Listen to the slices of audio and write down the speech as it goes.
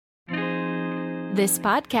This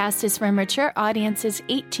podcast is for mature audiences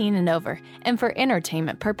 18 and over and for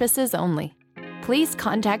entertainment purposes only. Please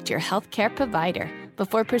contact your healthcare provider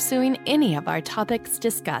before pursuing any of our topics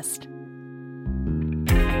discussed.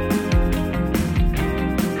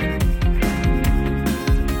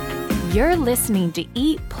 You're listening to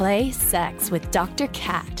Eat, Play, Sex with Dr.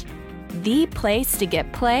 Kat, the place to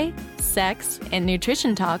get play, sex, and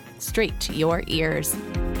nutrition talk straight to your ears.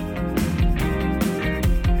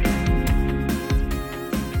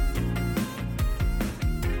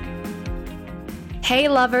 Hey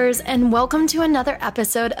lovers, and welcome to another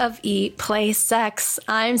episode of Eat, Play, Sex.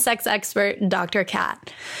 I'm sex expert Dr.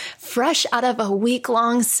 Kat. Fresh out of a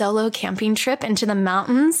week-long solo camping trip into the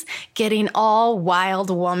mountains, getting all wild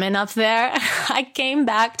woman up there, I came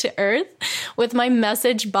back to Earth with my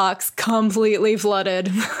message box completely flooded.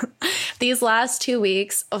 These last 2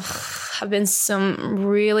 weeks have been some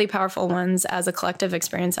really powerful ones as a collective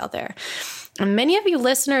experience out there. And many of you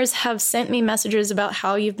listeners have sent me messages about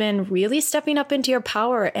how you've been really stepping up into your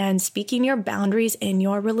power and speaking your boundaries in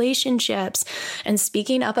your relationships and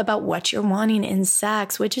speaking up about what you're wanting in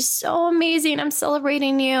sex, which is so amazing. I'm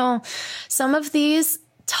celebrating you. Some of these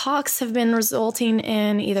talks have been resulting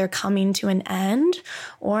in either coming to an end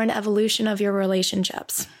or an evolution of your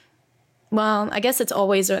relationships. Well, I guess it's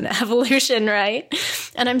always an evolution, right?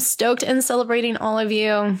 And I'm stoked and celebrating all of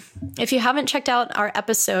you. If you haven't checked out our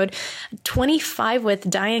episode 25 with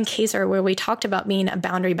Diane Kaiser, where we talked about being a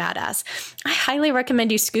boundary badass, I highly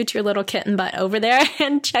recommend you scoot your little kitten butt over there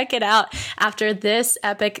and check it out after this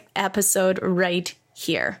epic episode right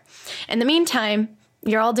here. In the meantime,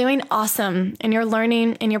 you're all doing awesome and you're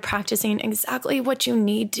learning and you're practicing exactly what you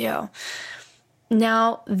need to.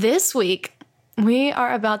 Now, this week, we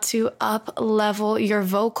are about to up-level your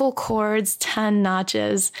vocal cords 10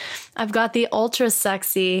 notches. I've got the ultra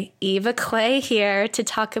sexy Eva Clay here to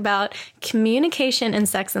talk about communication in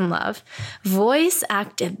sex and love, voice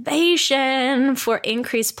activation for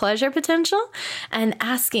increased pleasure potential, and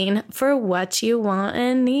asking for what you want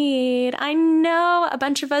and need. I know a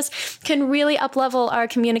bunch of us can really up-level our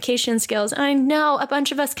communication skills. I know a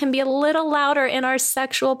bunch of us can be a little louder in our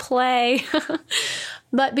sexual play.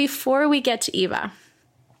 But before we get to Eva,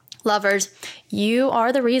 lovers, you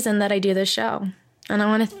are the reason that I do this show. And I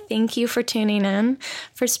want to thank you for tuning in,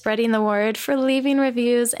 for spreading the word, for leaving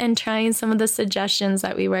reviews, and trying some of the suggestions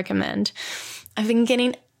that we recommend. I've been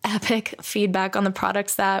getting epic feedback on the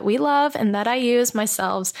products that we love and that I use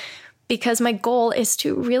myself because my goal is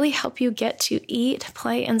to really help you get to eat,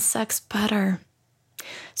 play, and sex better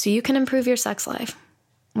so you can improve your sex life,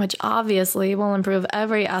 which obviously will improve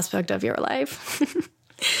every aspect of your life.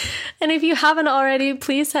 And if you haven't already,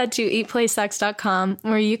 please head to eatplaysex.com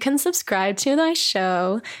where you can subscribe to my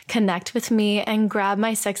show, connect with me, and grab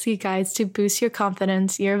my sexy guides to boost your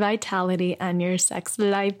confidence, your vitality, and your sex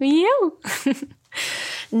life. You!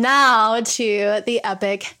 Now to the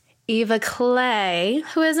epic Eva Clay,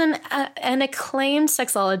 who is an acclaimed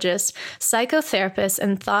sexologist, psychotherapist,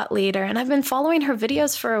 and thought leader. And I've been following her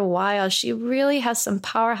videos for a while. She really has some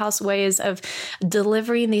powerhouse ways of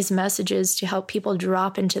delivering these messages to help people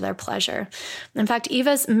drop into their pleasure. In fact,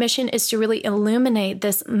 Eva's mission is to really illuminate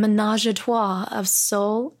this menage a trois of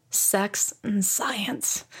soul, sex, and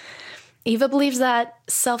science. Eva believes that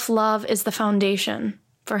self-love is the foundation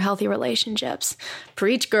for healthy relationships.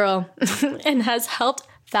 Preach, girl. And has helped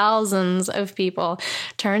thousands of people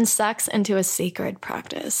turn sex into a sacred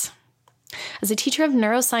practice. As a teacher of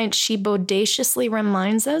neuroscience, she bodaciously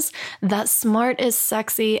reminds us that smart is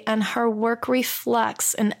sexy, and her work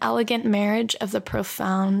reflects an elegant marriage of the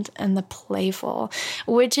profound and the playful,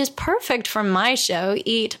 which is perfect for my show,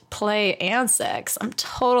 Eat, Play, and Sex. I'm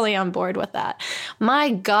totally on board with that.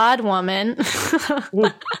 My God, woman. Did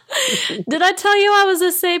I tell you I was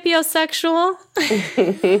a sapiosexual?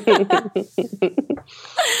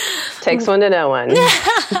 Takes one to know one.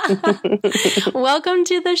 Welcome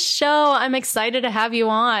to the show. I'm excited to have you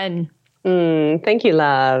on. Thank you,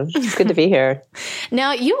 love. It's good to be here.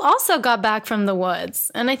 Now, you also got back from the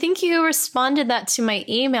woods, and I think you responded that to my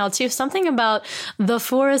email too. Something about the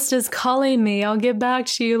forest is calling me. I'll get back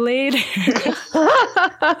to you later.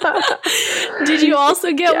 Did you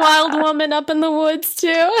also get wild woman up in the woods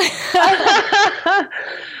too?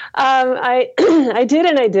 I did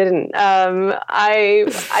and I didn't. I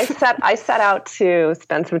set out to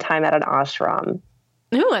spend some time at an ashram.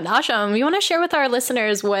 Ooh, an ashram. You want to share with our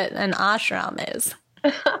listeners what an ashram is?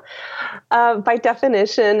 By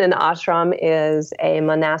definition, an ashram is a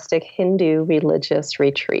monastic Hindu religious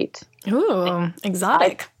retreat. Ooh,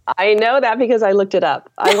 exotic. I know that because I looked it up.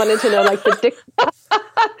 I wanted to know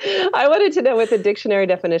I wanted to know what the dictionary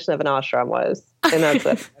definition of an ashram was, and that's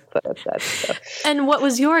it. And what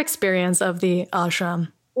was your experience of the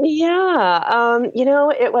ashram? Yeah,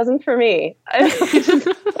 it wasn't for me,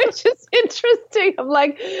 which is interesting. I'm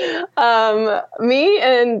like, me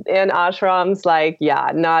and ashrams, like,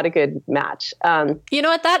 yeah, not a good match. You know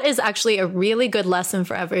what? That is actually a really good lesson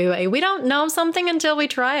for everybody. We don't know something until we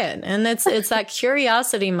try it. And it's that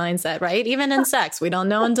curiosity mindset, right? Even in sex, we don't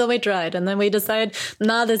know until we try it. And then we decide,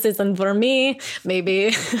 nah, this isn't for me.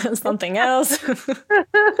 Maybe something else.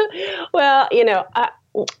 Well,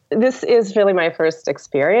 this is really my first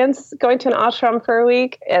experience going to an ashram for a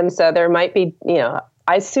week. And so there might be,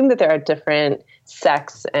 I assume that there are different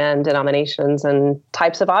sects and denominations and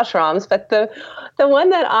types of ashrams, but the one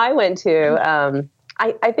that I went to,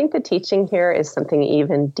 I think the teaching here is something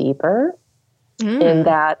even deeper in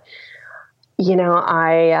that,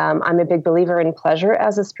 I'm a big believer in pleasure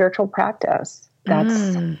as a spiritual practice.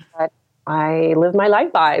 That's what I live my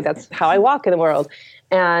life by. That's how I walk in the world.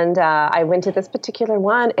 And I went to this particular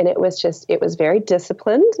one, and it was very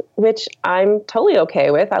disciplined, which I'm totally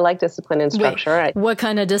okay with. I like discipline and structure. Wait, what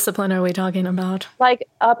kind of discipline are we talking about? Like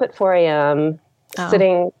up at 4 a.m.,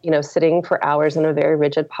 sitting for hours in a very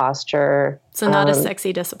rigid posture. So not a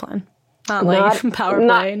sexy discipline. Not like power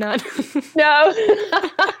play, not. No.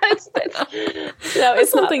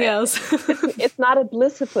 It's something else. It's not a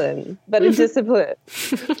discipline, but a discipline.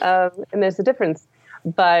 And there's a difference.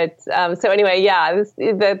 But so anyway, yeah,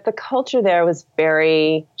 the culture there was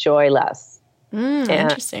very joyless.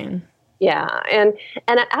 Interesting. Yeah. And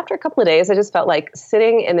after a couple of days, I just felt like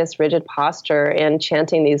sitting in this rigid posture and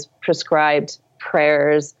chanting these prescribed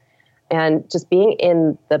prayers and just being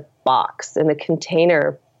in the box, in the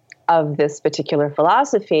container of this particular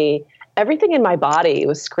philosophy, everything in my body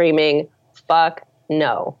was screaming, fuck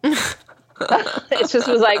no. It just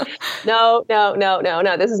was like, no,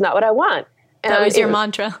 this is not what I want. And that was your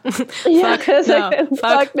mantra. Yeah,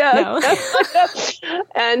 fuck no.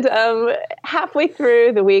 And halfway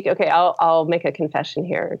through the week, okay, I'll make a confession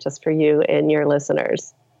here just for you and your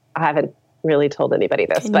listeners. I haven't really told anybody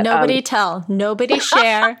this, but nobody tell, nobody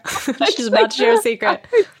share. She's about to share a secret.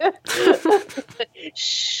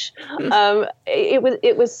 Shh.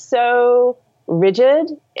 It was so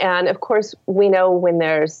rigid, and of course, we know when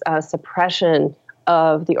there's suppression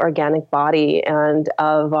of the organic body and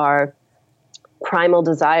of our primal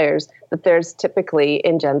desires, that there's typically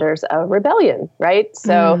engenders a rebellion, right?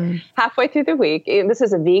 So halfway through the week, this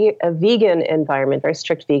is a vegan environment, very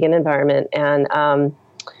strict vegan environment, and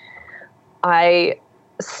I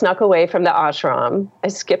snuck away from the ashram. I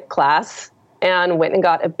skipped class and went and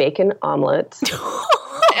got a bacon omelet.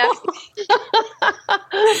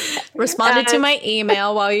 Responded to my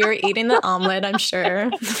email while you were eating the omelet, I'm sure.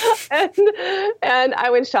 And I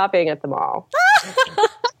went shopping at the mall.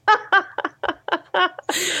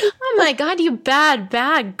 Oh my God, you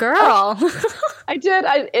bad girl. I did.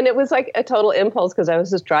 And it was like a total impulse because I was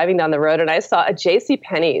just driving down the road and I saw a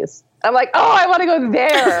JCPenney's. I'm like, oh, I want to go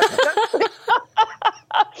there.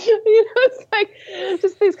 It's like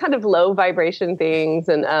just these kind of low vibration things.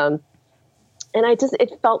 And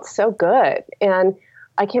it felt so good. And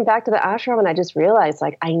I came back to the ashram and I just realized,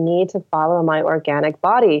 like, I need to follow my organic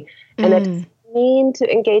body. And it doesn't mean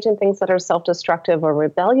to engage in things that are self-destructive or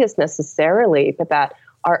rebellious necessarily, but that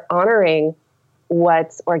are honoring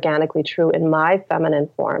what's organically true in my feminine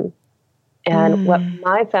form. And what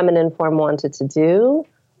my feminine form wanted to do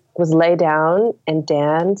was lay down and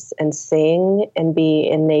dance and sing and be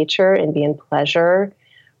in nature and be in pleasure.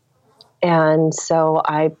 And so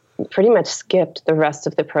I pretty much skipped the rest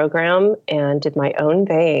of the program and did my own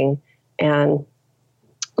thing and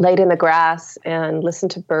laid in the grass and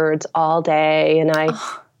listened to birds all day. And I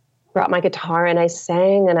brought my guitar and I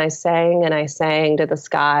sang and I sang and I sang to the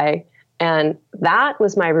sky. And that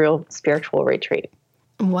was my real spiritual retreat.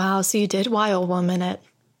 Wow. So you did Wild Woman it,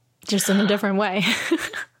 just in a different way.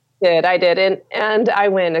 I did. And I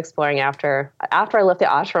went exploring after I left the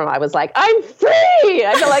ashram. I was like, I'm free.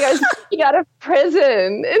 I felt like I was getting out of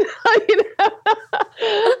prison.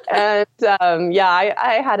 And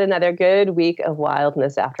I had another good week of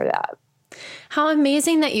wildness after that. How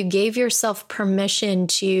amazing that you gave yourself permission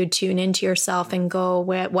to tune into yourself and go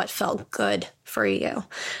with what felt good for you.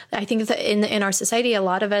 I think that in our society, a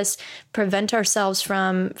lot of us prevent ourselves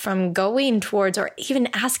from going towards or even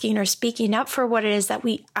asking or speaking up for what it is that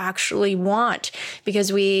we actually want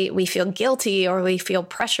because we feel guilty or we feel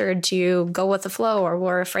pressured to go with the flow, or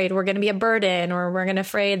we're afraid we're going to be a burden, or we're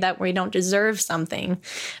afraid that we don't deserve something.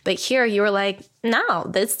 But here you were like, no,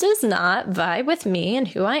 this does not vibe with me and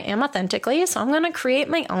who I am authentically, so I'm going to create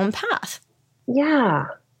my own path. Yeah.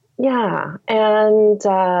 And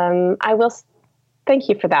I will Thank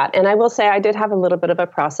you for that. And I will say I did have a little bit of a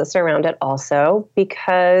process around it also,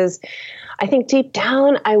 because I think deep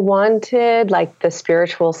down I wanted like the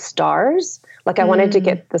spiritual stars. Like I wanted to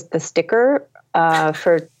get the sticker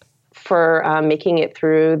for making it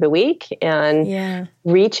through the week and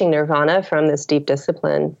reaching nirvana from this deep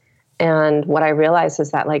discipline. And what I realized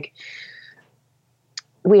is that like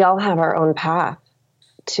we all have our own path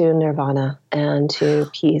to nirvana and to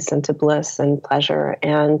peace and to bliss and pleasure.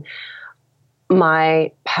 And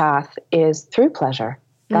my path is through pleasure.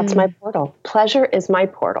 That's my portal. Pleasure is my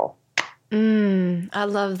portal. I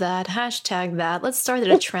love that. Hashtag that. Let's start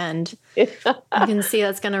a trend. You can see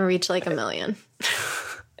that's going to reach like 1 million.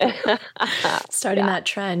 Starting that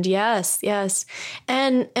trend. Yes.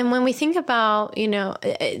 And when we think about,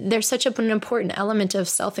 there's such an important element of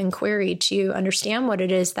self-inquiry to understand what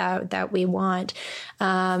it is that we want.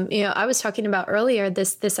 I was talking about earlier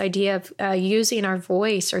this idea of using our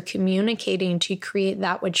voice or communicating to create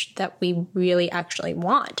that we really actually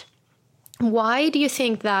want. Why do you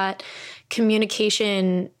think that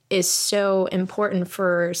communication is so important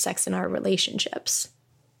for sex in our relationships?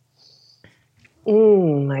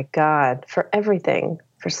 My God, for everything,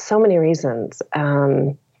 for so many reasons.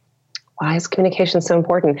 Why is communication so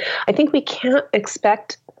important? I think we can't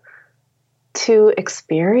expect to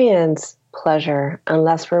experience pleasure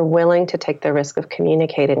unless we're willing to take the risk of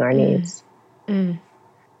communicating our needs.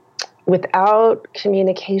 Without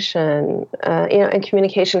communication, and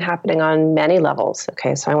communication happening on many levels.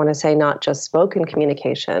 Okay, so I want to say not just spoken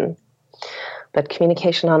communication, but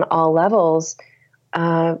communication on all levels.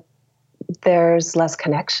 There's less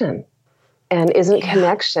connection. And isn't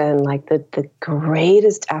connection like the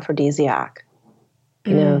greatest aphrodisiac?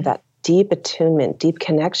 That deep attunement, deep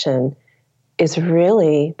connection is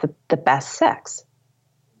really the best sex.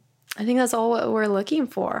 I think that's all what we're looking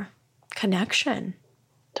for. Connection.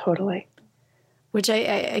 Totally. Which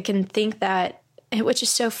I can think that, which is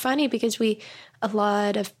so funny because a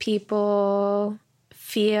lot of people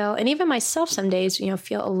feel, and even myself some days,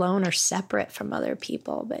 feel alone or separate from other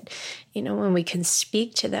people. But, when we can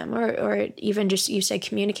speak to them or even just, you say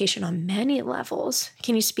communication on many levels.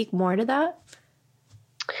 Can you speak more to that?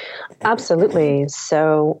 Absolutely.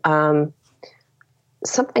 So,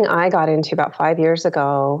 something I got into about 5 years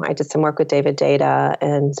ago, I did some work with David Deida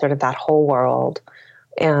and sort of that whole world.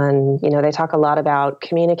 And, they talk a lot about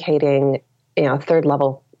communicating, third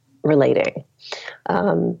level relating.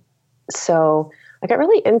 So I got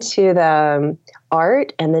really into the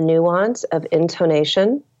art and the nuance of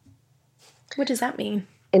intonation. What does that mean?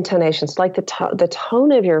 Intonations, like the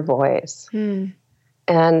tone of your voice. And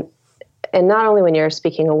not only when you're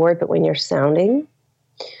speaking a word, but when you're sounding.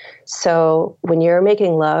 So when you're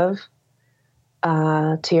making love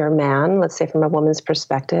to your man, let's say from a woman's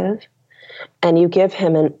perspective, and you give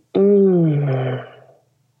him an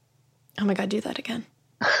Oh my God, do that again.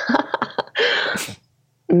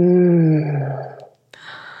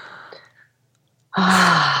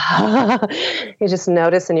 You just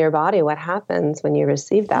notice in your body what happens when you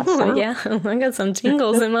receive that sound. Yeah, I got some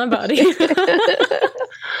tingles in my body. I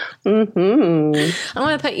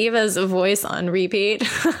want to put Eva's voice on repeat.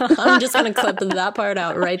 I'm just going to clip that part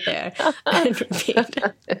out right there and repeat.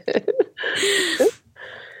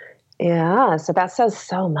 Yeah, so that says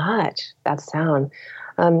so much, that sound.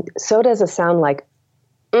 So does a sound like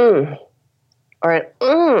or an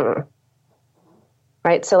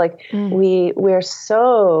right? So like we're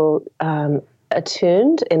so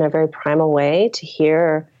attuned in a very primal way to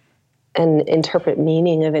hear and interpret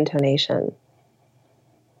meaning of intonation.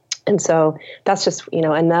 And so that's just,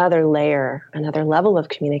 another layer, another level of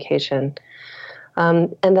communication.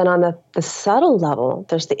 And then on the subtle level,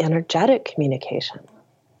 there's the energetic communication.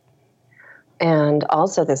 And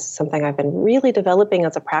also this is something I've been really developing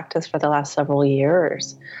as a practice for the last several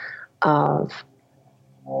years of,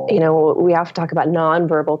 we often talk about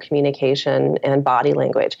nonverbal communication and body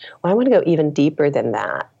language. Well, I want to go even deeper than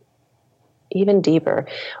that. Even deeper.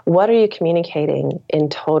 What are you communicating in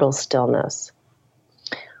total stillness?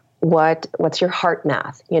 What's your heart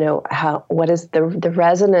math? What is the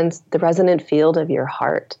resonance, the resonant field of your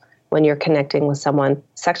heart when you're connecting with someone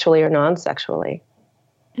sexually or non-sexually?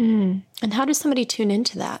 And how does somebody tune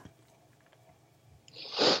into that?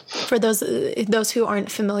 For those who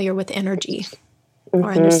aren't familiar with energy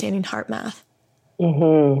or understanding heart math.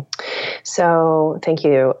 So thank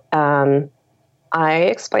you. I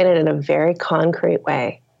explain it in a very concrete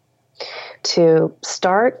way. To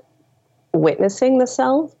start witnessing the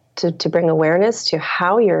self, to bring awareness to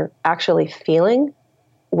how you're actually feeling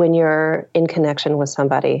when you're in connection with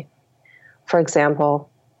somebody. For example,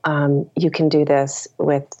 You can do this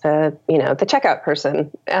with the checkout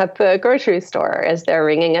person at the grocery store as they're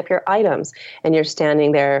ringing up your items and you're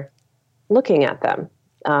standing there looking at them.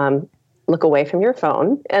 Look away from your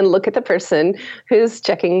phone and look at the person who's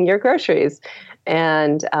checking your groceries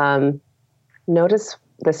and notice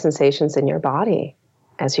the sensations in your body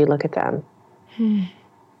as you look at them.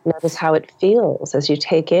 Notice how it feels as you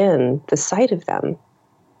take in the sight of them,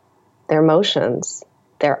 their motions,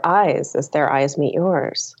 their eyes as their eyes meet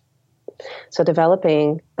yours. So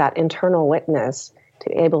developing that internal witness to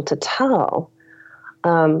be able to tell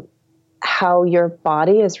how your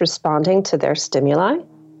body is responding to their stimuli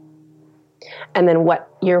and then what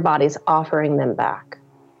your body's offering them back.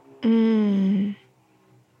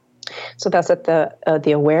 So that's at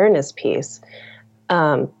the awareness piece.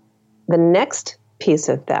 The next piece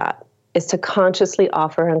of that is to consciously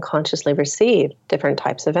offer and consciously receive different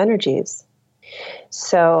types of energies.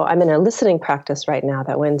 So I'm in a listening practice right now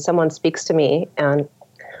that when someone speaks to me, and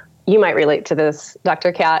you might relate to this,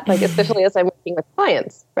 Dr. Kat, like especially as I'm working with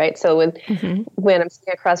clients, right? So when I'm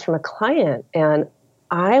sitting across from a client and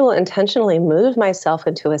I will intentionally move myself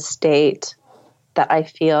into a state that I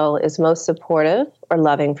feel is most supportive or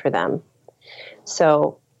loving for them.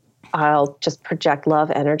 So I'll just project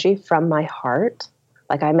love energy from my heart.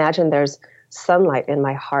 Like I imagine there's sunlight in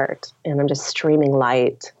my heart and I'm just streaming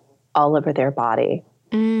light all over their body.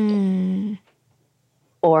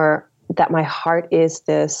 Or that my heart is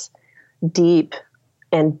this deep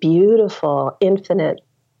and beautiful, infinite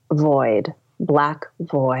void, black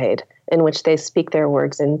void, in which they speak their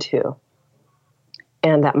words into.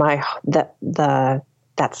 And that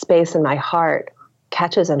that space in my heart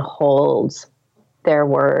catches and holds their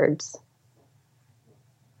words,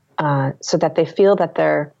 so that they feel that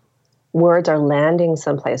their words are landing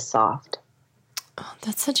someplace soft. Oh,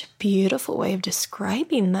 that's such a beautiful way of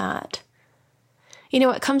describing that. You know,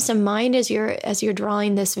 what comes to mind as you're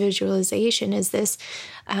drawing this visualization is this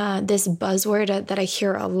buzzword that I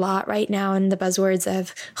hear a lot right now, and the buzzwords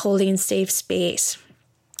of holding safe space.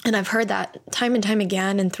 And I've heard that time and time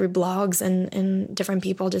again, and through blogs and different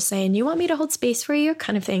people just saying, "You want me to hold space for you?"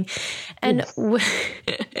 kind of thing. And Yes. I'm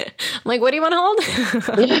like, what do you want to hold?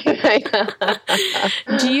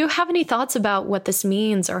 Do you have any thoughts about what this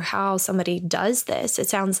means or how somebody does this? It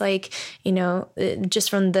sounds like, just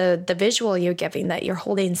from the visual you're giving, that you're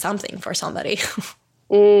holding something for somebody.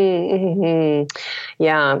 Mm-hmm.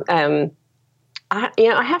 Yeah.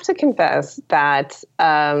 I have to confess that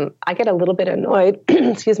I get a little bit annoyed,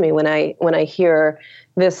 excuse me, when I hear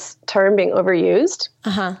this term being overused.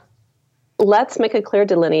 Let's make a clear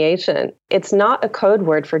delineation. It's not a code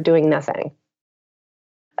word for doing nothing.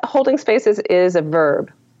 Holding space is a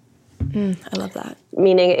verb. I love that.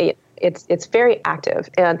 Meaning it's very active.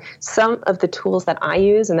 And some of the tools that I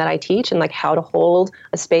use and that I teach and like how to hold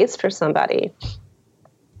a space for somebody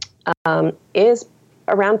is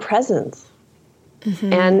around presence.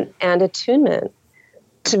 And attunement.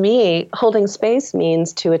 To me, holding space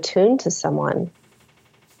means to attune to someone.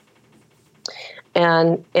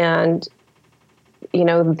 And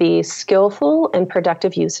the skillful and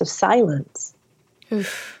productive use of silence.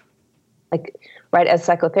 Oof. Like, right, as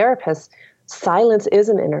psychotherapists, silence is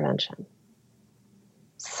an intervention.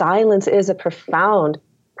 Silence is a profound,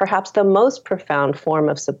 perhaps the most profound form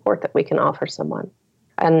of support that we can offer someone.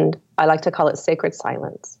 And I like to call it sacred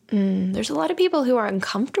silence. There's a lot of people who are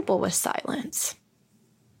uncomfortable with silence.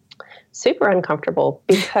 Super uncomfortable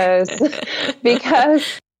because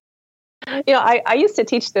I used to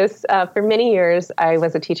teach this for many years. I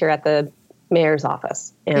was a teacher at the mayor's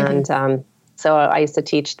office. And so I used to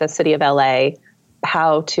teach the city of LA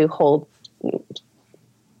how to hold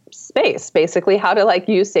space, basically how to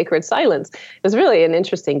use sacred silence. It was really an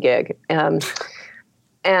interesting gig. And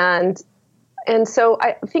so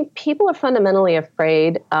I think people are fundamentally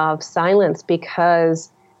afraid of silence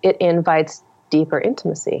because it invites deeper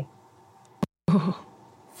intimacy. Ooh,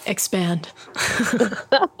 expand.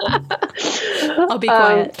 I'll be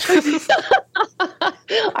quiet.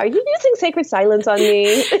 Are you using sacred silence on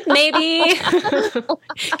me? Maybe.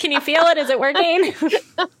 Can you feel it? Is it working?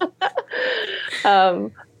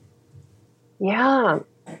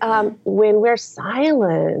 When we're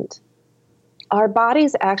silent, our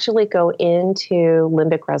bodies actually go into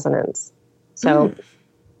limbic resonance. So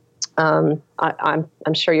I'm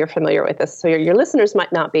sure you're familiar with this. So your listeners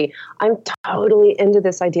might not be. I'm totally into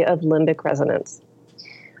this idea of limbic resonance,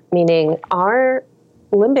 meaning our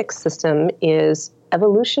limbic system is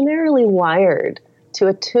evolutionarily wired to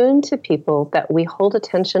attune to people that we hold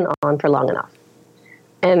attention on for long enough.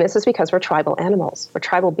 And this is because we're tribal animals. We're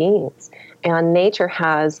tribal beings. And nature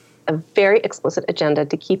has a very explicit agenda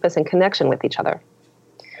to keep us in connection with each other.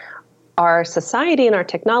 our society and our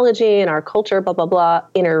technology and our culture, blah, blah, blah,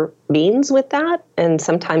 intervenes with that and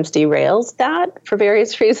sometimes derails that for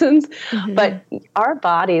various reasons. Mm-hmm. But our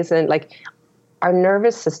bodies and like our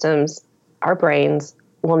nervous systems, our brains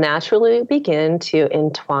will naturally begin to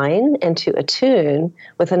entwine and to attune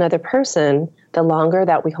with another person the longer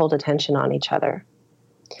that we hold attention on each other.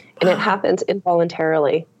 And it happens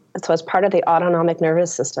involuntarily. And so it's part of the autonomic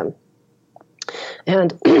nervous system.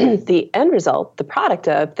 And the end result, the product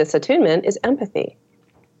of this attunement is empathy.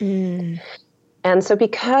 Mm. And so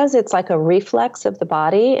because it's like a reflex of the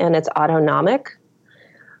body and it's autonomic,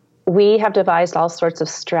 we have devised all sorts of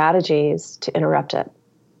strategies to interrupt it.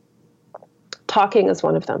 Talking is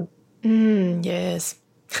one of them. Yes.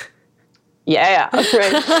 Yeah,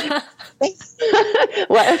 right.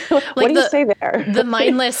 What do you say there? The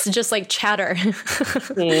mindless, just like chatter.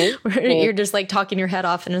 Where you're just like talking your head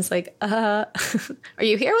off and it's like, are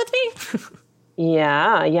you here with me?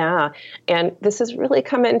 Yeah. And this has really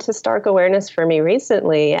come into stark awareness for me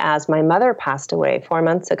recently as my mother passed away 4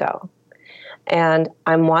 months ago. And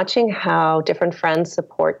I'm watching how different friends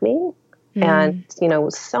support me. And,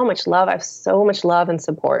 so much love. I have so much love and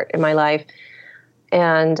support in my life.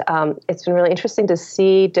 And it's been really interesting to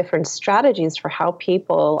see different strategies for how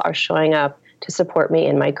people are showing up to support me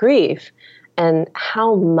in my grief and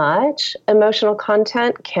how much emotional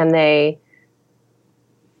content can they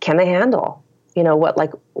handle?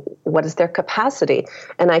 What is their capacity?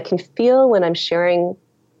 And I can feel when I'm sharing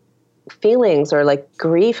feelings or like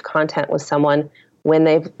grief content with someone when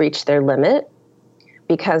they've reached their limit,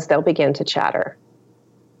 because they'll begin to chatter.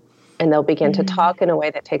 And they'll begin to talk in a way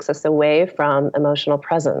that takes us away from emotional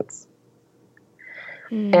presence.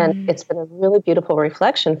 And it's been a really beautiful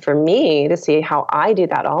reflection for me to see how I do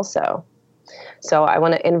that also. So I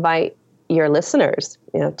want to invite your listeners,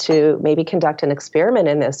 to maybe conduct an experiment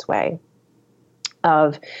in this way.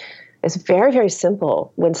 It's very, very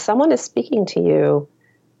simple. When someone is speaking to you,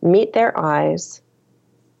 meet their eyes,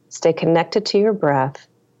 stay connected to your breath,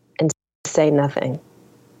 and say nothing.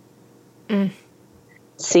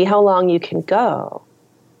 See how long you can go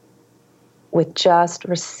with just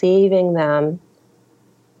receiving them,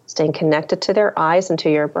 staying connected to their eyes and to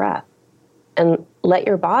your breath. And let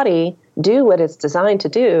your body do what it's designed to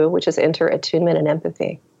do, which is enter attunement and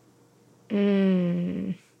empathy.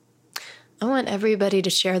 I want everybody to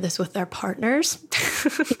share this with their partners.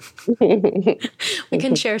 We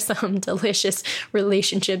can share some delicious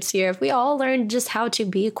relationships here. If we all learn just how to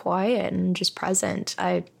be quiet and just present,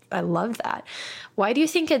 I love that. Why do you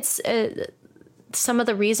think it's some of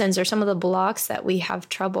the reasons or some of the blocks that we have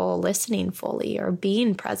trouble listening fully or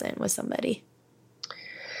being present with somebody?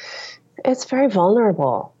 It's very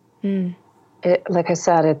vulnerable. Like I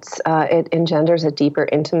said, it engenders a deeper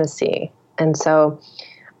intimacy. And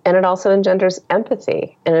it also engenders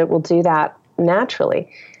empathy, and it will do that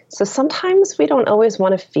naturally. So sometimes we don't always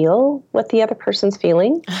want to feel what the other person's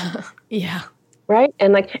feeling. Yeah. Right?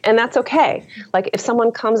 And that's okay. Like if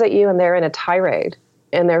someone comes at you and they're in a tirade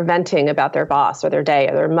and they're venting about their boss or their day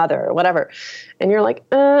or their mother or whatever, and you're like,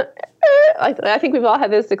 I think we've all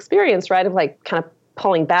had this experience, right? Of like kind of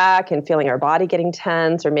pulling back and feeling our body getting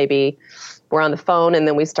tense, or maybe we're on the phone and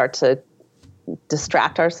then we start to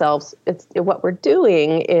distract ourselves. What we're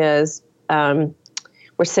doing is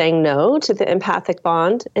we're saying no to the empathic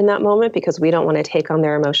bond in that moment because we don't want to take on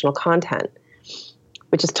their emotional content,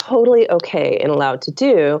 which is totally okay and allowed to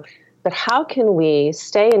do. But how can we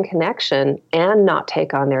stay in connection and not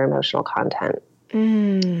take on their emotional content?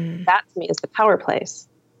 That to me is the power place.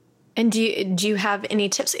 And do you have any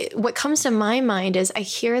tips? What comes to my mind is I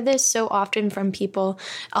hear this so often from people.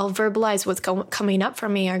 I'll verbalize what's coming up for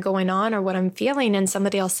me or going on or what I'm feeling, and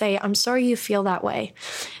somebody will say, "I'm sorry you feel that way."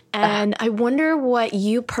 And I wonder what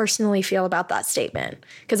you personally feel about that statement,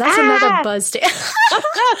 because that's another buzz statement.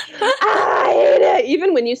 I hate it.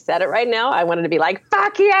 Even when you said it right now, I wanted to be like,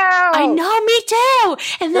 "Fuck you!" I know, me too.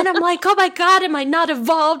 And then I'm like, "Oh my God, am I not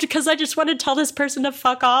evolved because I just want to tell this person to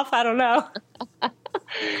fuck off?" I don't know.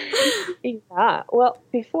 Yeah. Well,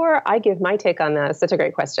 before I give my take on that, it's such a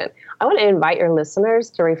great question. I want to invite your listeners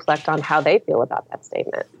to reflect on how they feel about that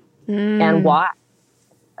statement and why.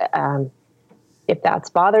 If that's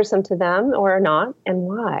bothersome to them or not, and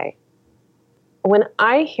why. When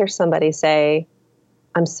I hear somebody say,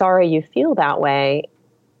 "I'm sorry you feel that way,"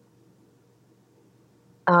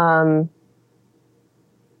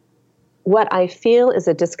 what I feel is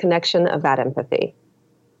a disconnection of that empathy.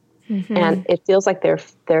 And it feels like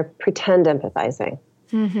they're pretend empathizing.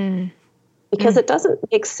 Because it doesn't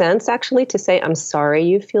make sense, actually, to say, "I'm sorry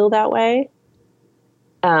you feel that way."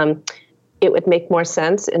 It would make more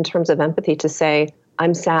sense in terms of empathy to say,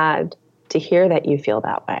 "I'm sad to hear that you feel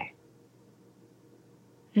that way."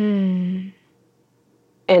 Mm.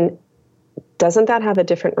 And doesn't that have a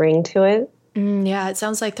different ring to it? Yeah, it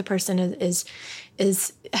sounds like the person is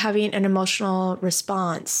having an emotional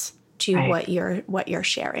response to Right. what you're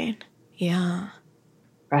sharing. Yeah.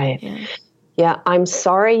 Right. Yeah. Yeah, I'm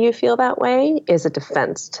sorry you feel that way is a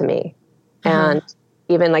defense to me. Uh-huh. And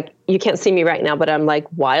even like you can't see me right now, but I'm like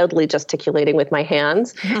wildly gesticulating with my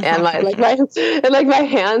hands, and my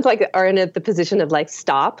hands like are in the position of like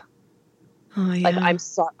stop. Oh Like yeah.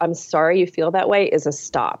 I'm sorry you feel that way is a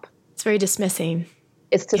stop. It's very dismissing.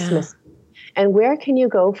 It's Yeah. dismissive. And where can you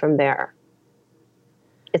go from there?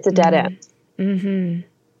 It's a dead end. Mm-hmm.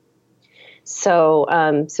 So,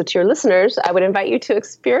 so to your listeners, I would invite you to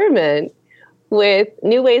experiment with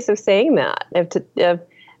new ways of saying that, of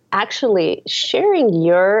actually sharing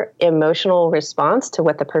your emotional response to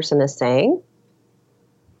what the person is saying,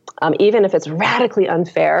 even if it's radically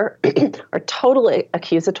unfair or totally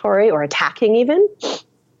accusatory or attacking even.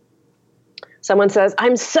 Someone says,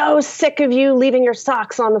 "I'm so sick of you leaving your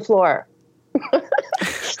socks on the floor."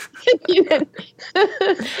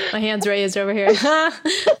 My hand's raised over here.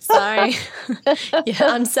 Sorry. Yeah,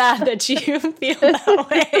 I'm sad that you feel that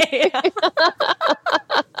way.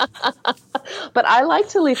 But I like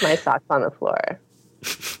to leave my socks on the floor.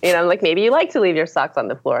 Like maybe you like to leave your socks on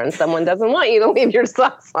the floor and someone doesn't want you to leave your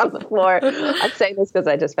socks on the floor. I'm saying this because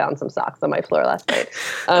I just found some socks on my floor last night.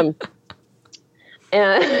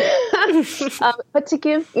 But to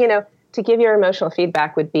give your emotional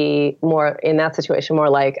feedback would be more in that situation, more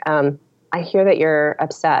like, I hear that you're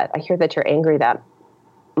upset. I hear that you're angry that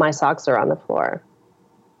my socks are on the floor.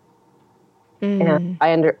 And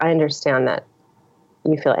I understand that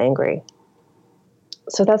you feel angry.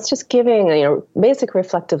 So that's just giving, basic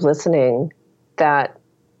reflective listening that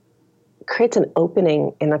creates an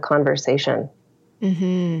opening in the conversation,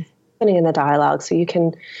 opening in the dialogue. So you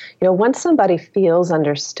can, once somebody feels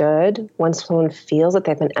understood, once someone feels that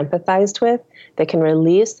they've been empathized with, they can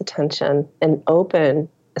release the tension and open,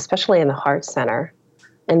 especially in the heart center,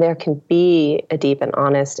 and there can be a deep and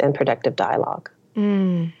honest and productive dialogue.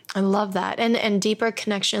 I love that. And deeper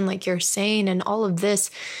connection, like you're saying, and all of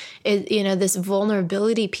this is, this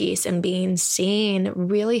vulnerability piece and being seen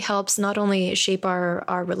really helps not only shape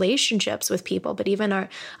our relationships with people, but even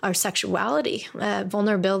our sexuality,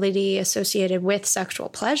 vulnerability associated with sexual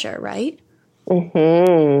pleasure, right?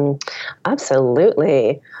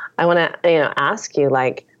 Absolutely. I want to, ask you,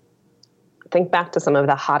 like, think back to some of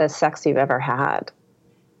the hottest sex you've ever had.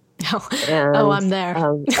 I'm there.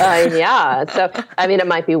 Yeah. So, it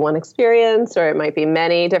might be one experience or it might be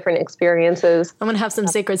many different experiences. I'm going to have some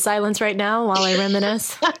sacred silence right now while I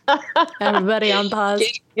reminisce. Everybody on pause.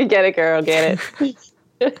 You get it, girl. Get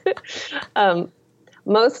it.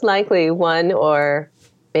 Most likely one or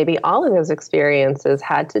maybe all of those experiences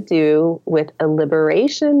had to do with a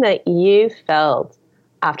liberation that you felt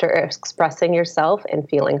after expressing yourself and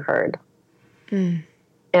feeling heard.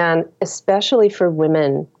 And especially for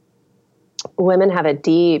women have a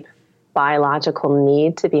deep biological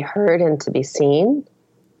need to be heard and to be seen.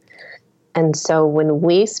 And so when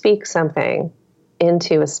we speak something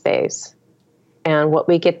into a space and what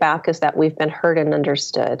we get back is that we've been heard and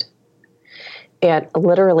understood, it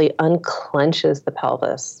literally unclenches the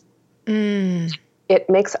pelvis. It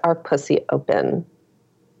makes our pussy open.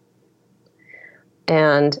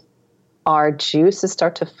 And our juices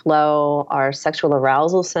start to flow. Our sexual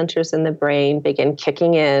arousal centers in the brain begin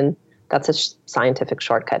kicking in. That's a scientific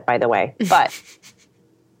shortcut, by the way. But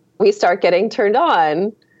we start getting turned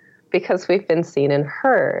on because we've been seen and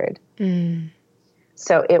heard.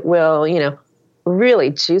 So it will, really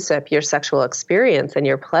juice up your sexual experience and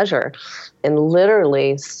your pleasure and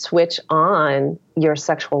literally switch on your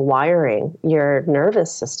sexual wiring, your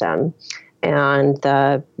nervous system, and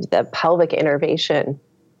the pelvic innervation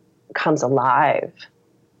comes alive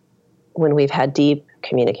when we've had deep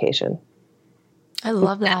communication. I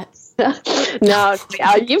love that. No,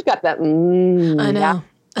 you've got that. I know. Yeah.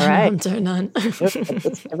 All right. I'm turned on.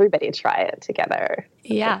 Let's everybody try it together.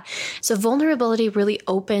 Yeah. So vulnerability really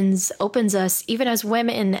opens us, even as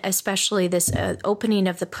women, especially this opening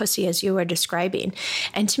of the pussy as you were describing.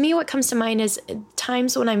 And to me, what comes to mind is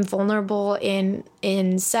times when I'm vulnerable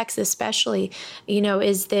in sex, especially,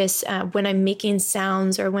 is this when I'm making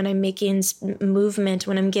sounds or when I'm making movement,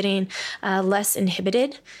 when I'm getting less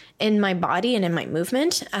inhibited in my body and in my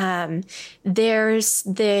movement. There's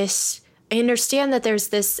this. I understand that there's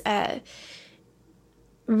this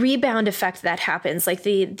rebound effect that happens, like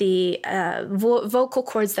the vocal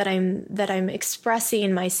cords that I'm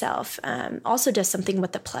expressing myself also does something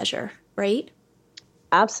with the pleasure, right?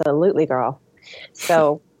 Absolutely, girl.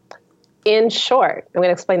 So in short, I'm going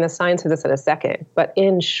to explain the science of this in a second, but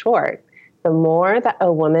in short, the more that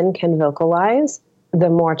a woman can vocalize, the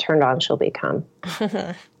more turned on she'll become.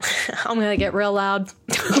 I'm going to get real loud.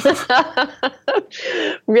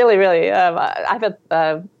 Really, really. I have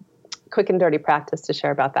a quick and dirty practice to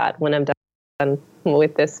share about that when I'm done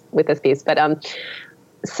with this piece. But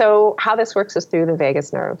so how this works is through the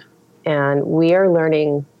vagus nerve. And we are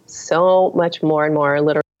learning so much more and more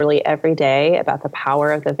literally every day about the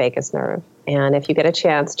power of the vagus nerve. And if you get a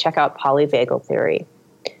chance, check out polyvagal theory.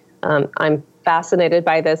 I'm fascinated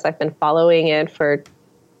by this. I've been following it for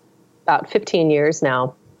about 15 years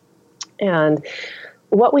now. And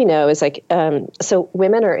what we know is so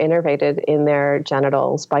women are innervated in their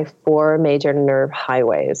genitals by 4 major nerve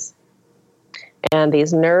highways. And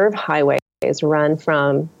these nerve highways run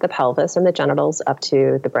from the pelvis and the genitals up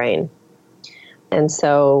to the brain. And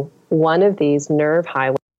so one of these nerve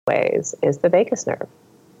highways is the vagus nerve.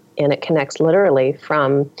 And it connects literally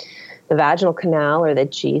from the vaginal canal, or the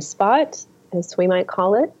G-spot, as we might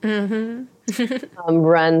call it,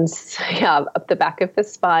 runs up the back of the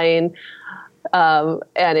spine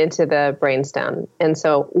and into the brainstem. And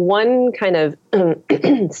so one kind of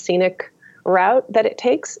scenic route that it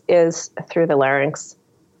takes is through the larynx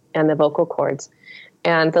and the vocal cords.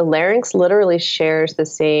 And the larynx literally shares the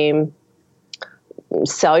same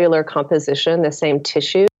cellular composition, the same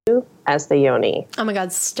tissue as the yoni. Oh my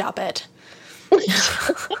God, stop it.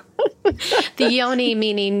 The yoni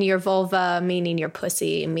meaning your vulva, meaning your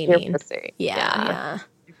pussy, meaning your pussy. Yeah.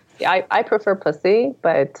 I prefer pussy,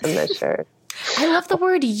 but I'm not sure. I love the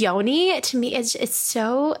word yoni. To me, it's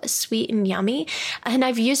so sweet and yummy. And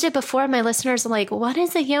I've used it before. My listeners are like, what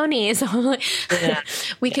is a yoni? So I'm like,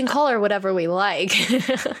 we can call her whatever we like.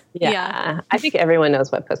 Yeah. I think everyone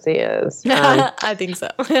knows what pussy is. I think so.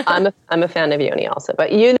 I'm a fan of yoni also,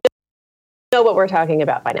 but you know what we're talking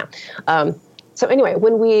about by now. So anyway,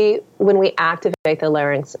 when we activate the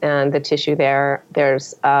larynx and the tissue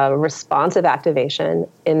there's a responsive activation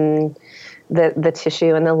in the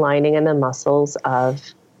tissue and the lining and the muscles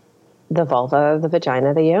of the vulva, the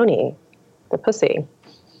vagina, the yoni, the pussy.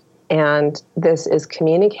 And this is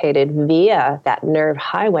communicated via that nerve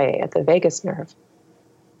highway at the vagus nerve.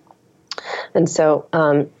 And so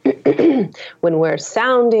when we're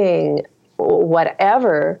sounding,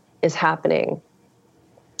 whatever is happening,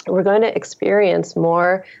 we're going to experience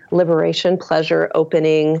more liberation, pleasure,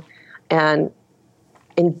 opening, and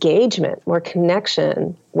engagement, more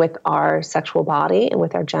connection with our sexual body and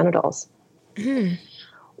with our genitals.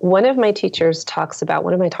 One of my teachers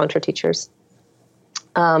one of my Tantra teachers,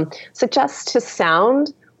 suggests to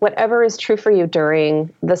sound whatever is true for you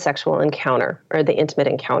during the sexual encounter or the intimate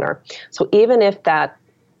encounter. So even if that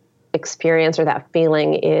experience or that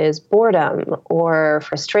feeling is boredom or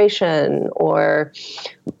frustration or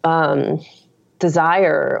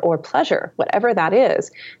desire or pleasure, whatever that is,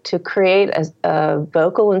 to create a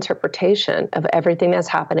vocal interpretation of everything that's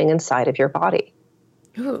happening inside of your body.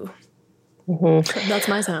 Ooh. Mm-hmm. That's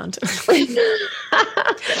my sound.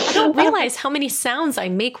 I don't realize how many sounds I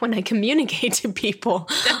make when I communicate to people.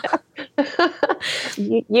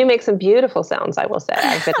 You make some beautiful sounds, I will say.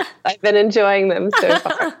 I've been enjoying them so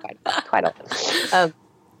far quite a lot.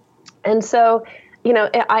 And so,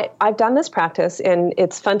 I've done this practice, and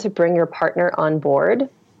it's fun to bring your partner on board.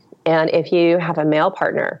 And if you have a male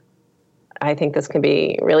partner, I think this can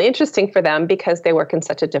be really interesting for them because they work in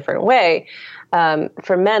such a different way.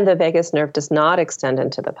 For men, the vagus nerve does not extend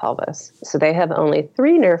into the pelvis. So they have only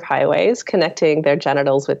 3 nerve highways connecting their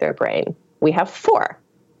genitals with their brain. We have 4,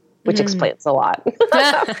 which explains a lot.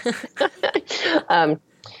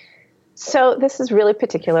 So this is really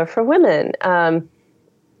particular for women.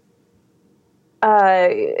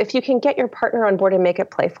 If you can get your partner on board and make it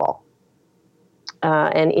playful,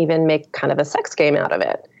 and even make kind of a sex game out of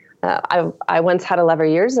it. I once had a lover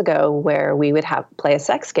years ago where we would play a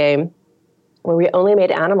sex game where we only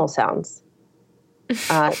made animal sounds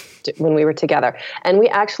when we were together. And we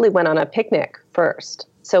actually went on a picnic first.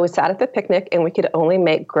 So we sat at the picnic and we could only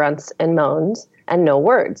make grunts and moans and no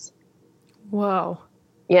words. Whoa.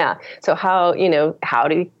 Yeah. So how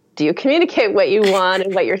do you communicate what you want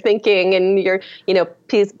and what you're thinking and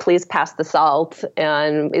please pass the salt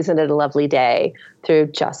and isn't it a lovely day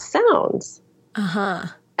through just sounds. Uh-huh.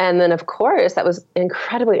 And then, of course, that was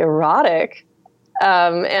incredibly erotic.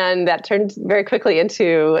 And that turned very quickly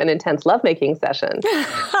into an intense lovemaking session.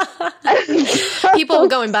 People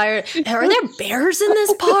going by, are there bears in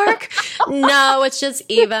this park? No, it's just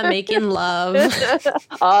Eva making love.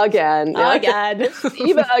 Again.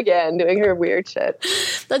 Eva again, doing her weird shit.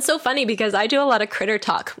 That's so funny because I do a lot of critter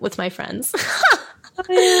talk with my friends.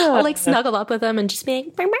 I'll snuggle up with them and just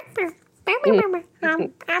be like,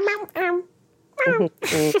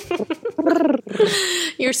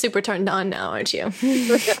 You're super turned on now, aren't you?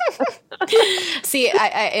 See,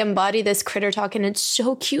 I embody this critter talk, and it's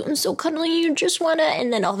so cute and so cuddly. You just want to,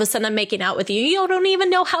 and then all of a sudden I'm making out with you. You don't even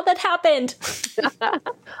know how that happened.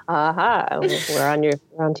 Aha, we're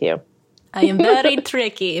on to you. I am very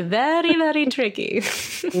tricky, very, very tricky.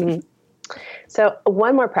 So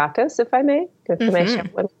one more practice, if I may,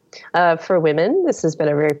 for women, this has been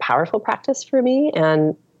a very powerful practice for me,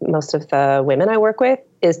 and most of the women I work with,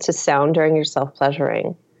 is to sound during your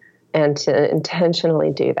self-pleasuring and to intentionally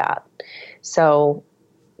do that. So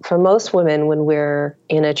for most women, when we're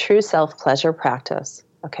in a true self-pleasure practice,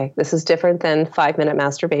 okay, this is different than 5-minute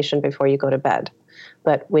masturbation before you go to bed,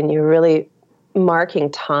 but when you're really marking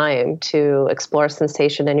time to explore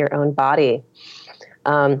sensation in your own body,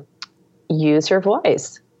 use your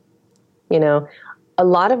voice. You know, a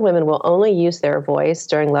lot of women will only use their voice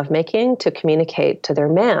during lovemaking to communicate to their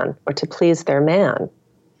man or to please their man,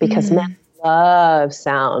 because men love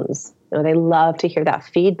sounds. You know, they love to hear that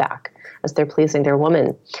feedback as they're pleasing their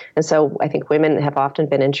woman. And so I think women have often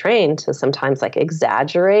been entrained to sometimes like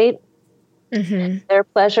exaggerate their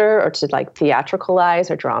pleasure, or to like theatricalize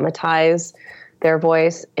or dramatize their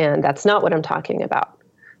voice. And that's not what I'm talking about.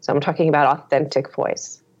 So I'm talking about authentic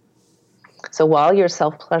voice. So while you're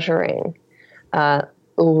self-pleasuring,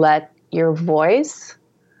 let your voice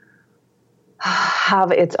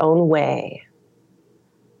have its own way.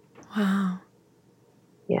 Wow.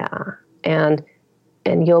 Yeah. And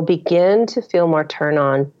you'll begin to feel more turn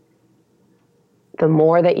on the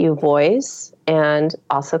more that you voice, and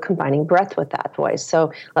also combining breath with that voice.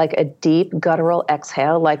 So like a deep guttural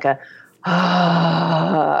exhale, like a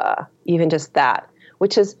even just that,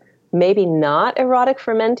 which is maybe not erotic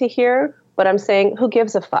for men to hear, but I'm saying, who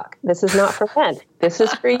gives a fuck? This is not for men. This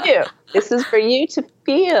is for you. This is for you to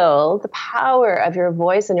feel the power of your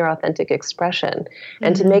voice and your authentic expression,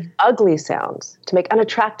 and to make ugly sounds, to make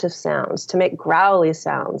unattractive sounds, to make growly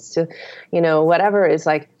sounds, to, you know, whatever is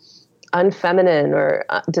like unfeminine or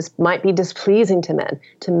just might be displeasing to men,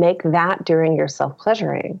 to make that during your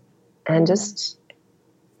self-pleasuring, and just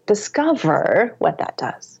discover what that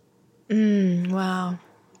does. Wow.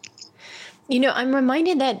 You know, I'm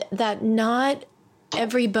reminded that not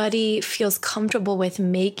everybody feels comfortable with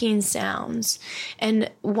making sounds.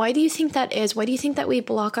 And why do you think that is? Why do you think that we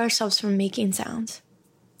block ourselves from making sounds?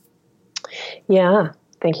 Yeah,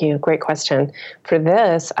 thank you. Great question. For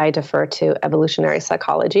this, I defer to evolutionary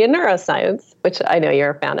psychology and neuroscience, which I know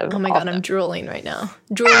you're a fan of. Oh my God, I'm drooling right now.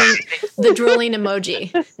 The drooling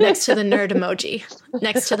emoji next to the nerd emoji,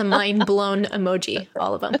 next to the mind blown emoji,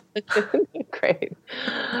 all of them. Great.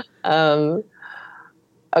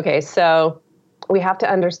 Okay, so we have to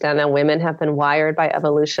understand that women have been wired by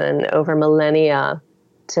evolution over millennia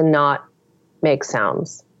to not make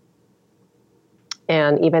sounds.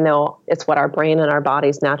 And even though it's what our brain and our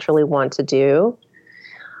bodies naturally want to do,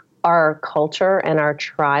 our culture and our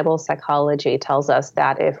tribal psychology tells us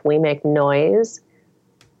that if we make noise,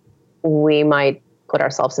 we might put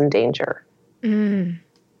ourselves in danger.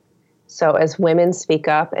 So as women speak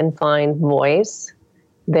up and find voice,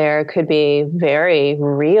 there could be very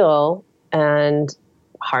real and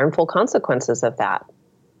harmful consequences of that,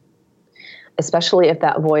 especially if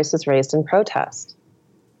that voice is raised in protest.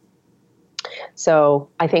 So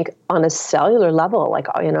I think on a cellular level, like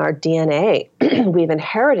in our DNA, we've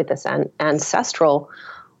inherited this ancestral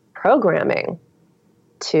programming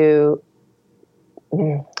to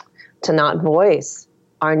not voice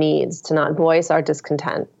our needs, to not voice our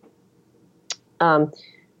discontent.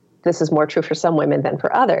 This is more true for some women than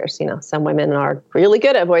for others. You know, some women are really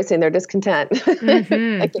good at voicing their discontent.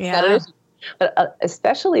 But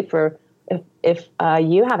especially for if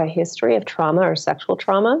you have a history of trauma or sexual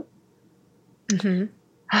trauma,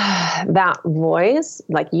 that voice,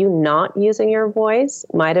 like you not using your voice,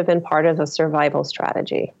 might have been part of a survival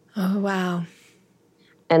strategy. Oh, wow.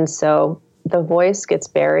 And so the voice gets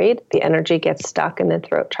buried, the energy gets stuck in the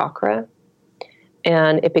throat chakra,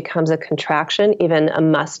 and it becomes a contraction, even a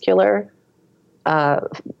muscular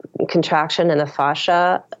contraction in the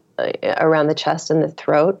fascia around the chest and the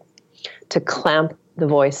throat, to clamp the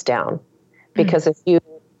voice down. Because if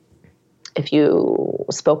you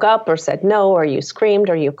spoke up or said no, or you screamed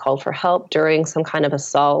or you called for help during some kind of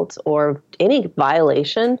assault or any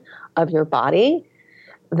violation of your body,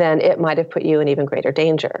 then it might have put you in even greater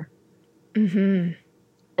danger. And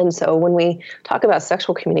so when we talk about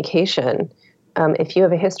sexual communication, if you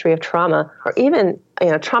have a history of trauma, or even,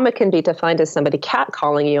 trauma can be defined as somebody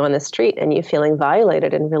catcalling you on the street and you feeling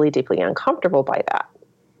violated and really deeply uncomfortable by that.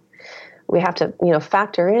 We have to,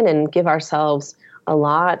 factor in and give ourselves a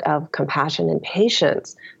lot of compassion and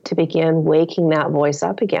patience to begin waking that voice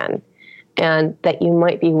up again, and that you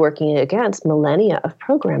might be working against millennia of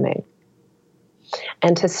programming.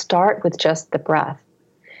 And to start with just the breath.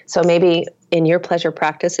 So maybe in your pleasure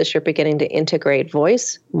practice, as you're beginning to integrate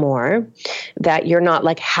voice more, that you're not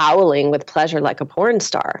like howling with pleasure like a porn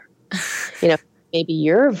star. Maybe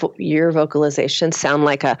your vocalizations sound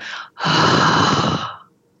like a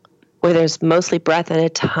where there's mostly breath and a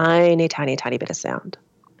tiny, tiny, tiny bit of sound.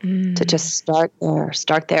 To just start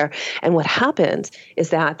there. And what happens is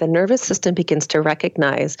that the nervous system begins to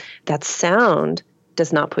recognize that sound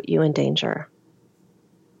does not put you in danger.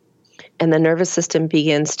 And the nervous system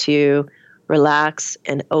begins to relax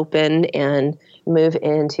and open and move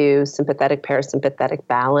into sympathetic parasympathetic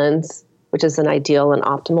balance, which is an ideal and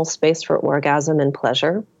optimal space for orgasm and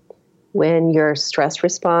pleasure. When your stress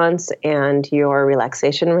response and your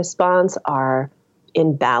relaxation response are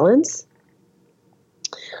in balance,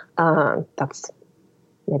 that's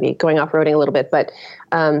maybe going off-roading a little bit, but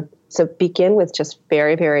so begin with just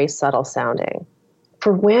very, very subtle sounding.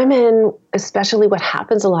 For women, especially, what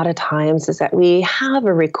happens a lot of times is that we have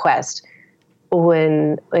a request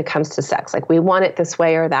when it comes to sex. Like, we want it this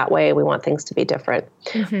way or that way. We want things to be different.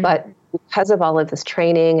 Mm-hmm. But because of all of this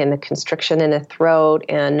training and the constriction in the throat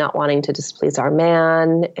and not wanting to displease our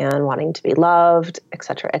man and wanting to be loved, et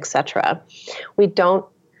cetera, we don't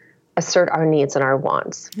assert our needs and our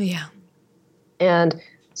wants. Yeah. And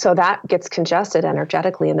so that gets congested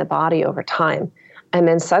energetically in the body over time. And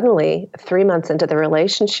then suddenly, 3 months into the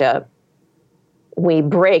relationship, we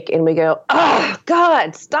break and we go, "Oh,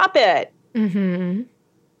 God, stop it." Mm-hmm.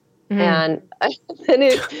 Mm-hmm. And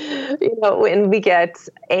then when we get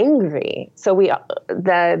angry, so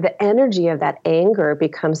the energy of that anger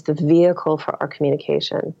becomes the vehicle for our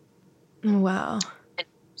communication. Wow. It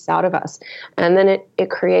comes out of us. And then it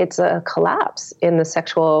creates a collapse in the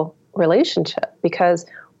sexual relationship, because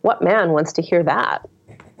what man wants to hear that?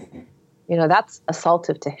 That's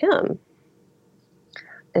assaultive to him.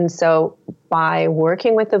 And so by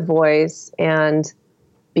working with the voice and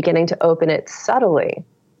beginning to open it subtly,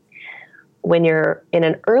 when you're in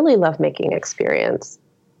an early lovemaking experience,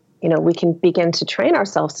 we can begin to train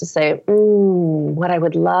ourselves to say, what I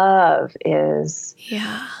would love is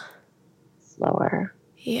slower.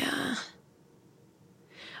 Yeah.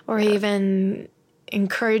 Or even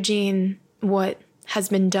encouraging what has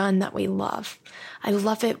been done that we love. I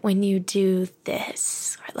love it when you do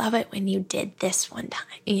this. Or I love it when you did this one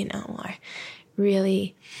time, or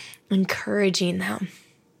really encouraging them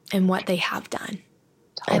in what they have done.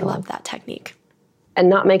 Totally. I love that technique. And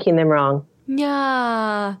not making them wrong.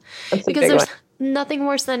 Yeah. Because there's nothing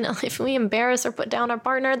worse than if we embarrass or put down our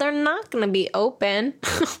partner, they're not going to be open.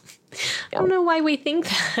 I don't know why we think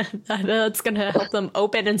that it's going to help them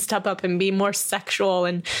open and step up and be more sexual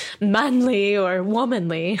and manly or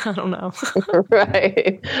womanly. I don't know.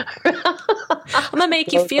 Right. I'm going to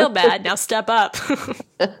make you feel bad. Now step up.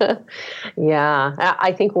 Yeah.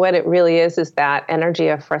 I think what it really is that energy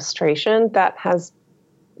of frustration that has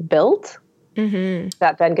built,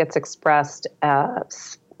 that then gets expressed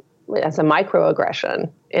as a microaggression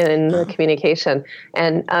in the communication.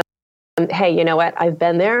 And hey, you know what? I've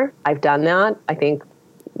been there. I've done that. I think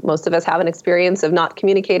most of us have an experience of not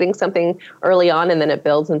communicating something early on, and then it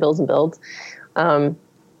builds and builds and builds.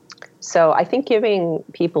 So I think giving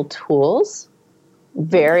people tools,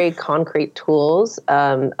 very concrete tools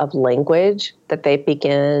of language that they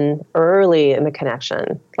begin early in the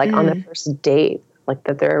connection, like on the first date, like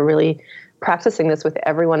that they're really practicing this with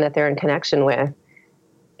everyone that they're in connection with,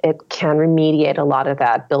 it can remediate a lot of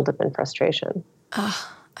that buildup and frustration.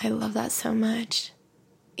 Oh, I love that so much.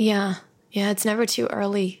 Yeah. Yeah. It's never too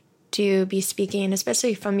early to be speaking,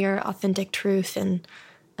 especially from your authentic truth and,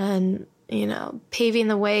 paving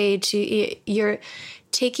the way to you're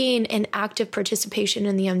taking an active participation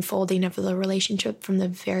in the unfolding of the relationship from the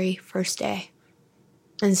very first day,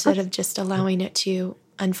 instead of just allowing it to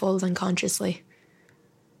unfold unconsciously.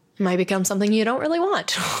 It might become something you don't really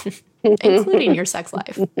want, including your sex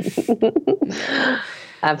life.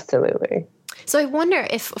 Absolutely. So I wonder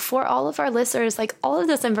if for all of our listeners, like, all of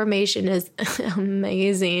this information is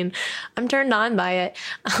amazing. I'm turned on by it.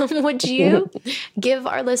 Would you give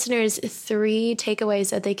our listeners 3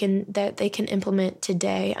 takeaways that they can implement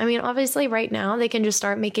today? I mean, obviously right now they can just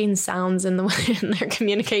start making sounds in their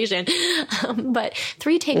communication, but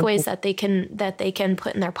 3 takeaways that they can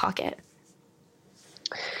put in their pocket.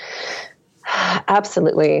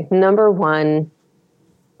 Absolutely. Number 1,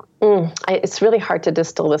 it's really hard to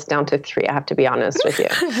distill this down to 3. I have to be honest with you.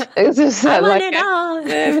 It's just I want it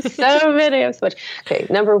all. So many, so much. Okay,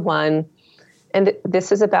 number 1, and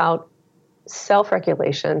this is about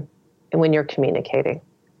self-regulation when you're communicating.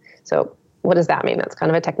 So what does that mean? That's kind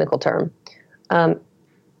of a technical term.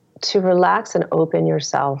 To relax and open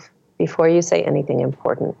yourself before you say anything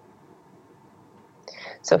important.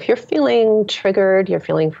 So if you're feeling triggered, you're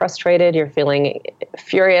feeling frustrated, you're feeling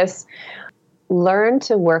furious, learn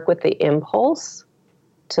to work with the impulse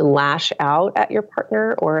to lash out at your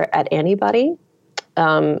partner or at anybody,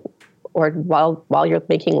 or while you're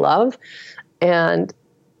making love, and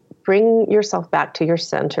bring yourself back to your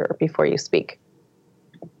center before you speak.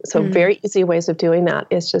 So very easy ways of doing that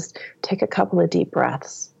is just take a couple of deep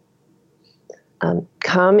breaths.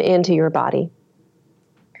 Come into your body.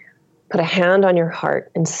 Put a hand on your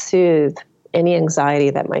heart and soothe any anxiety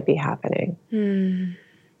that might be happening.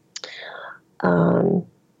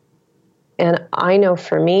 And I know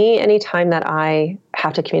for me, anytime that I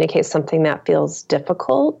have to communicate something that feels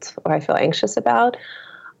difficult or I feel anxious about,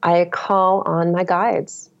 I call on my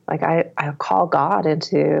guides. Like I call God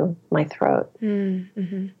into my throat.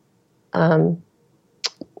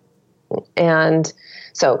 And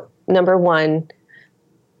so, number one,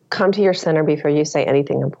 come to your center before you say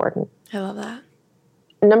anything important. I love that.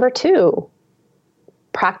 Number two,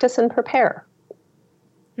 practice and prepare.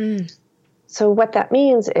 So what that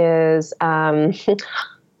means is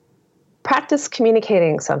practice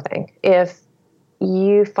communicating something. If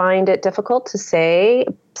you find it difficult to say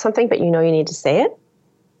something, but you know you need to say it,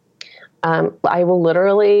 I will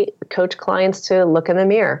literally coach clients to look in the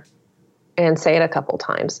mirror and say it a couple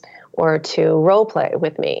times, or to role play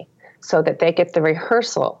with me so that they get the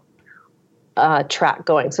rehearsal track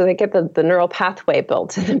going. So they get the neural pathway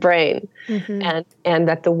built in the brain, and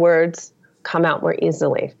that the words come out more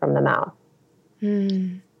easily from the mouth.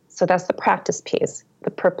 So that's the practice piece. The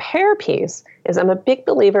prepare piece is I'm a big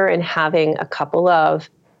believer in having a couple of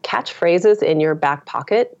catchphrases in your back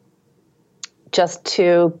pocket just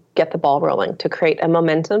to get the ball rolling, to create a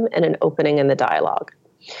momentum and an opening in the dialogue.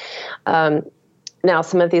 Now,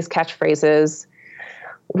 some of these catchphrases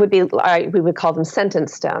would be, we would call them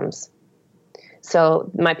sentence stems. So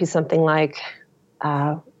it might be something like,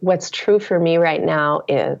 what's true for me right now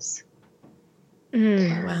is.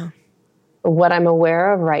 Wow. What I'm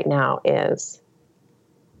aware of right now is.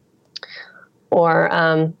 Or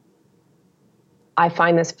I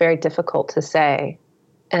find this very difficult to say,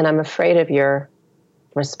 and I'm afraid of your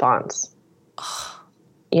response.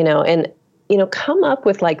 Come up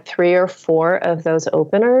with like 3 or 4 of those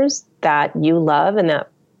openers that you love and that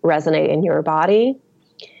resonate in your body,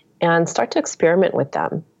 and start to experiment with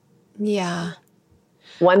them. Yeah.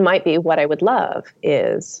 One might be, what I would love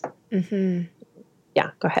is. Yeah,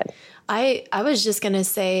 go ahead. I was just going to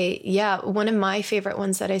say, one of my favorite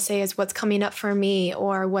ones that I say is what's coming up for me,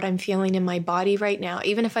 or what I'm feeling in my body right now,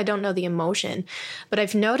 even if I don't know the emotion. But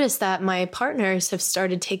I've noticed that my partners have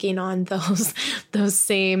started taking on those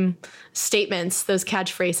same statements, those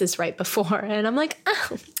catchphrases right before. And I'm like,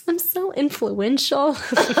 oh, I'm so influential.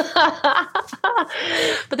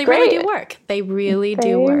 But they really do work. They really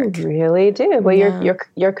do work. They really do. Well,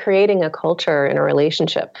 you're creating a culture in a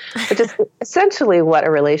relationship, which is essentially what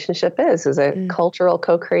a relationship is a cultural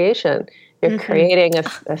co-creation. You're creating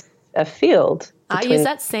a field. I use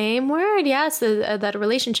that same word. Yes, that a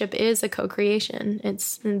relationship is a co-creation.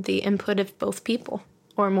 It's the input of both people.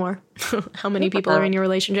 Or more. How many people are in your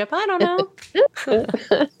relationship? I don't know.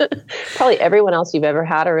 Probably everyone else you've ever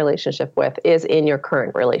had a relationship with is in your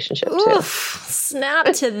current relationship too. Snap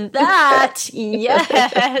to that.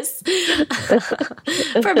 Yes.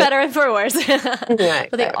 For better and for worse. Right,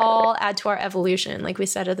 but they all add to our evolution, like we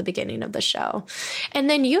said at the beginning of the show. And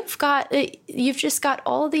then you've just got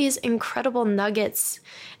all these incredible nuggets.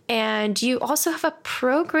 And you also have a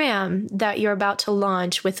program that you're about to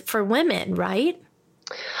launch for women, right?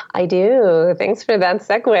 I do. Thanks for that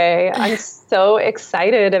segue. I'm so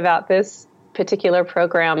excited about this particular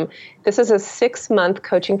program. This is a 6-month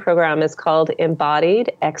coaching program. It's called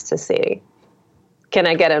Embodied Ecstasy. Can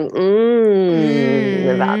I get an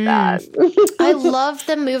about that? I love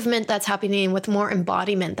the movement that's happening with more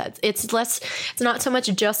embodiment. That it's not so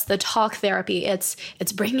much just the talk therapy. It's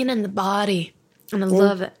bringing in the body, and I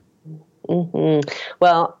love it.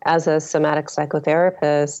 Well, as a somatic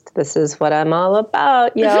psychotherapist, this is what I'm all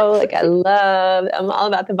about, yo. I'm all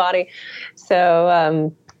about the body.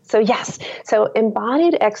 So yes. So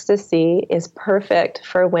embodied ecstasy is perfect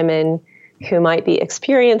for women who might be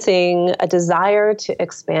experiencing a desire to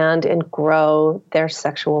expand and grow their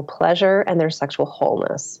sexual pleasure and their sexual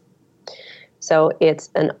wholeness. So it's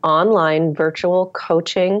an online virtual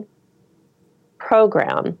coaching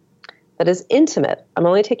program that is intimate. I'm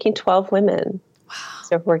only taking 12 women. Wow.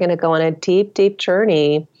 So we're going to go on a deep, deep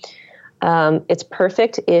journey It's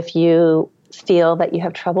perfect if you feel that you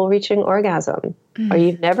have trouble reaching orgasm or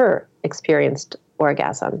you've never experienced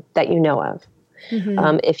orgasm that you know of.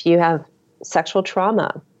 If you have sexual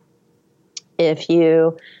trauma, if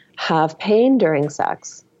you have pain during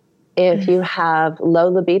sex, if you have low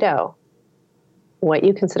libido, what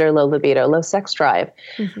you consider low libido, low sex drive,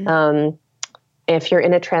 if you're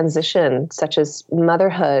in a transition such as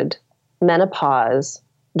motherhood, menopause,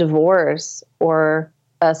 divorce, or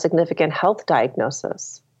a significant health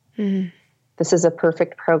diagnosis, this is a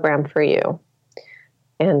perfect program for you.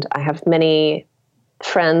 And I have many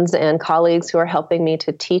friends and colleagues who are helping me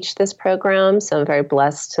to teach this program. So I'm very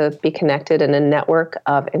blessed to be connected in a network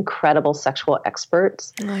of incredible sexual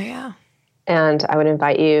experts. Oh, yeah. And I would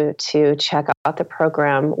invite you to check out the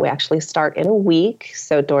program. We actually start in a week,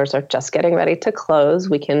 so doors are just getting ready to close.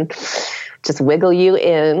 We can just wiggle you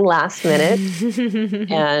in last minute,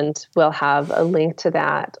 and we'll have a link to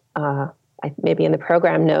that maybe in the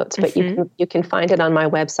program notes, but you can find it on my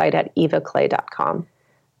website at evaclay.com.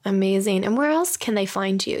 Amazing. And where else can they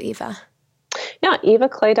find you, Eva? Yeah,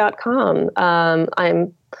 evaclay.com.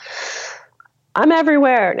 I'm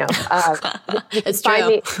everywhere. No, it's true.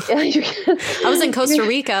 I was in Costa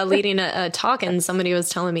Rica leading a talk, and somebody was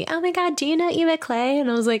telling me, "Oh my God, do you know Eva Clay?" And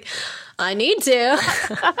I was like, "I need to."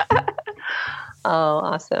 Oh,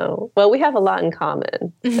 awesome. Well, we have a lot in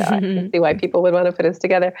common, so I can see why people would want to put us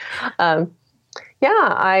together.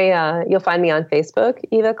 You'll find me on Facebook,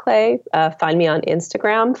 Eva Clay. Find me on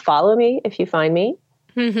Instagram. Follow me if you find me,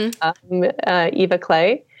 Eva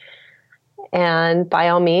Clay. And by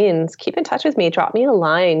all means, keep in touch with me. Drop me a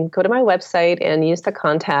line. Go to my website and use the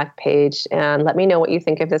contact page and let me know what you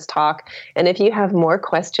think of this talk. And if you have more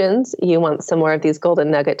questions, you want some more of these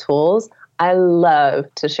golden nugget tools, I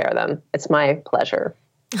love to share them. It's my pleasure.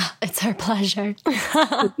 It's our pleasure.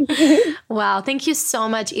 Wow. Thank you so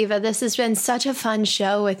much, Eva. This has been such a fun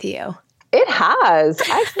show with you. It has.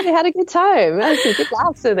 I actually had a good time. I had some good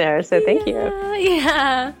laughs in there, so thank you.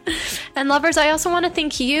 Yeah. And lovers, I also want to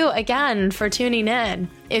thank you again for tuning in.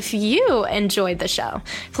 If you enjoyed the show,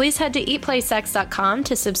 please head to eatplaysex.com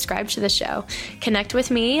to subscribe to the show. Connect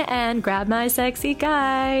with me and grab my sexy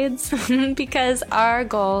guides because our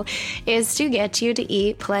goal is to get you to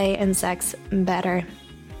eat, play, and sex better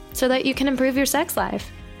so that you can improve your sex life,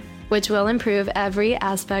 which will improve every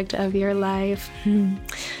aspect of your life.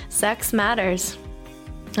 Sex matters.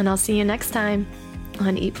 And I'll see you next time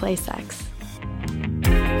on Eat, Play, Sex.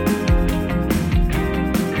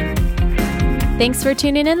 Thanks for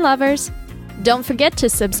tuning in, lovers. Don't forget to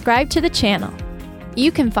subscribe to the channel.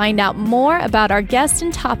 You can find out more about our guests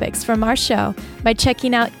and topics from our show by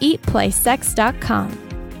checking out eatplaysex.com.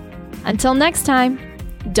 Until next time,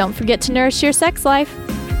 don't forget to nourish your sex life.